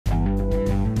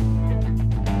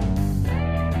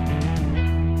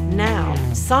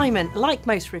Simon, like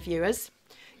most reviewers,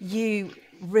 you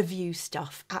review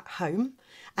stuff at home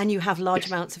and you have large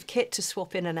amounts of kit to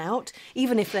swap in and out,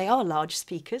 even if they are large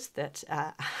speakers that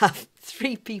have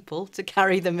 3 people to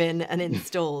carry them in and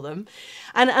install them.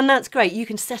 And that's great. You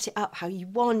can set it up how you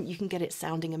want. You can get it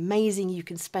sounding amazing. You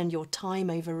can spend your time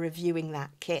over reviewing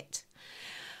that kit.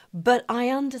 But I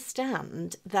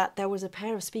understand that there was a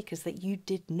pair of speakers that you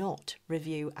did not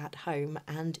review at home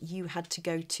and you had to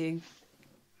go to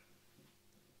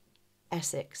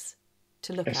Essex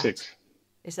to look Essex.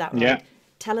 at. Is that right? Yeah,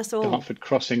 Tell us all. Dartford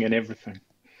crossing and everything.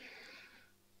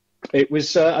 It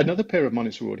was another pair of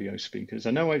Monitor Audio speakers.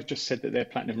 I know I've just said that their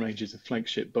Platinum range is a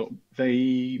flagship, but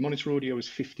the Monitor Audio was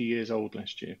 50 years old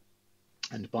last year.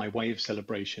 And by way of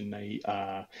celebration, they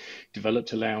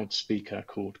developed a loudspeaker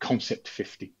called Concept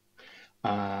 50.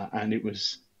 And it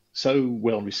was so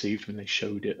well received when they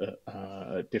showed it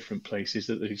at different places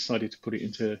that they decided to put it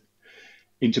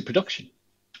into production.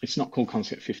 It's not called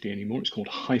Concept 50 anymore. It's called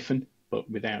Hyphn, but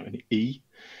without an E.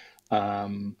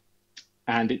 And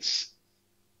it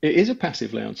is a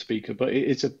passive loudspeaker, but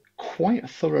it's quite a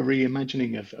thorough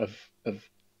reimagining of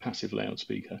passive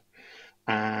loudspeaker.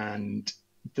 And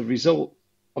the result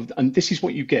and this is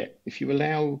what you get if you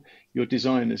allow your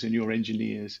designers and your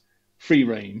engineers free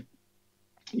rein.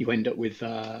 You end up with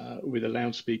a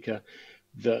loudspeaker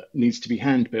that needs to be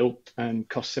hand built and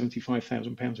costs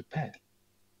 £75,000 a pair.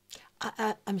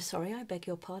 I'm sorry, I beg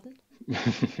your pardon.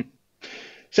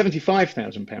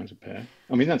 £75,000 a pair.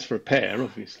 I mean, that's for a pair,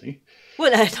 obviously.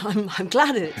 Well, I'm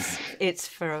glad it's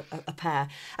for a pair.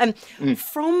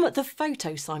 From the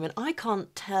photo, Simon, I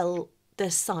can't tell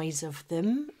the size of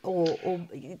them, or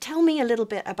tell me a little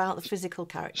bit about the physical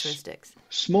characteristics.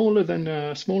 Smaller than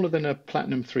a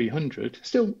Platinum 300,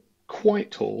 still quite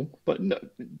tall, but no,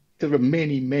 there are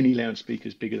many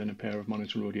loudspeakers bigger than a pair of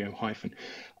Monitor Audio Hyphn.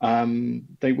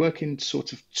 They work in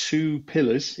sort of 2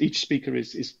 pillars. Each speaker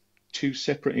is 2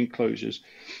 separate enclosures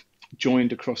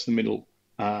joined across the middle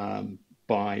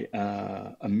by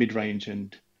a mid-range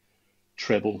and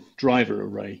treble driver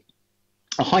array.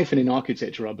 A Hyphn in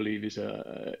architecture, I believe, is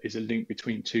a link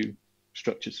between 2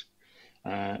 structures,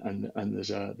 and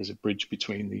there's a bridge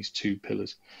between these 2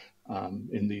 pillars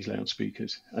in these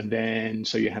loudspeakers. And then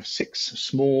so you have 6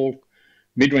 small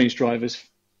mid-range drivers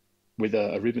with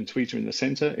a ribbon tweeter in the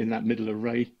center in that middle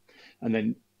array, and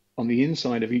then on the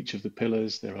inside of each of the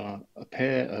pillars there are a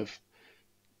pair of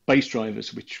bass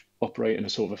drivers which operate in a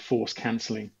sort of a force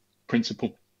cancelling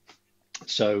principle.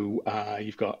 So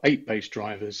you've got 8 bass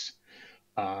drivers,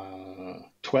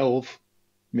 12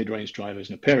 mid-range drivers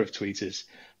and a pair of tweeters,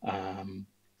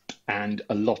 and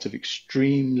a lot of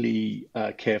extremely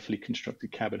carefully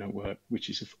constructed cabinet work, which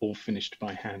is all finished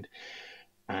by hand.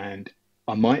 And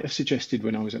I might have suggested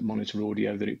when I was at Monitor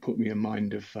Audio that it put me in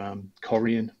mind of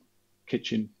Corian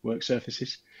kitchen work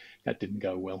surfaces. That didn't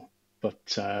go well,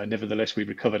 but nevertheless we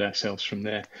recovered ourselves from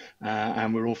there,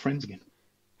 and we're all friends again.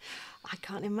 I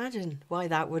can't imagine why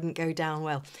that wouldn't go down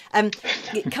well.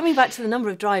 Coming back to the number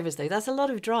of drivers, though, that's a lot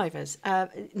of drivers.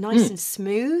 Nice and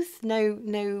smooth,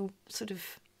 no sort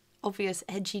of obvious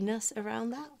edginess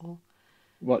around that, or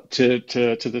what to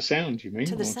the sound? You mean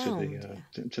to the or sound?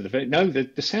 to the no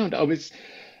the sound? I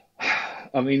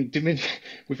mean,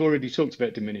 we've already talked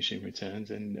about diminishing returns,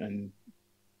 and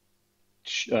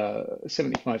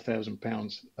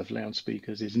 £75,000 of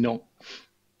loudspeakers is not.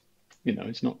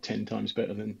 It's not 10 times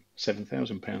better than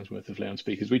 £7,000 worth of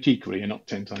loudspeakers, which equally are not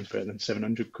 10 times better than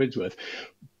 700 quid's worth.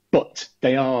 But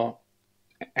they are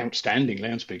outstanding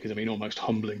loudspeakers. I mean, almost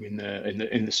humbling in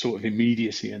the sort of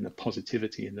immediacy and the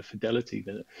positivity and the fidelity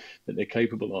that they're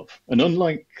capable of. And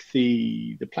unlike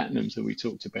the Platinums that we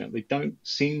talked about, they don't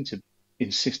seem to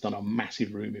insist on a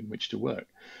massive room in which to work.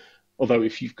 Although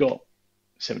if you've got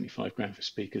 75 grand for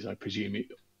speakers, I presume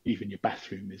even your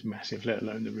bathroom is massive, let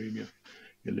alone the room you're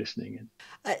listening in.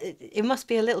 It must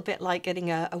be a little bit like getting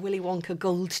a Willy Wonka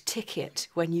gold ticket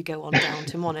when you go on down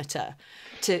to Monitor,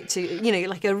 to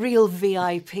like a real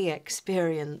VIP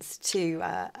experience, to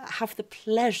have the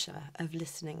pleasure of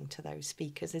listening to those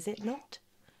speakers, is it not?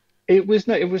 It was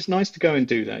nice to go and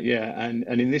do that, yeah. And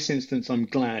in this instance, I'm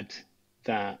glad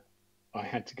that I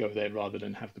had to go there rather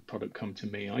than have the product come to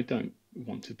me. I don't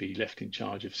want to be left in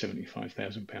charge of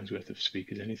 £75,000 worth of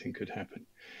speakers. Anything could happen.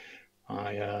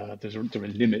 There are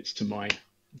limits to my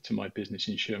business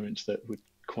insurance that would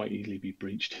quite easily be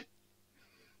breached.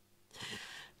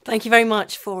 Thank you very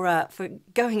much for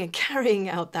going and carrying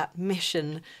out that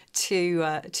mission to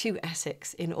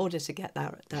Essex in order to get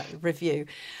that review.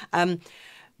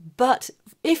 But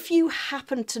if you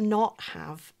happen to not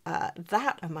have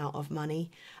that amount of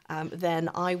money, then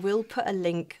I will put a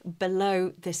link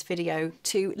below this video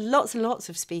to lots and lots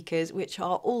of speakers which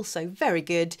are also very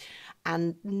good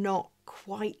and not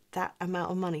quite that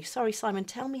amount of money. Sorry, Simon,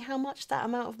 tell me how much that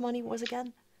amount of money was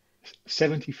again?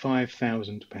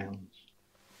 £75,000.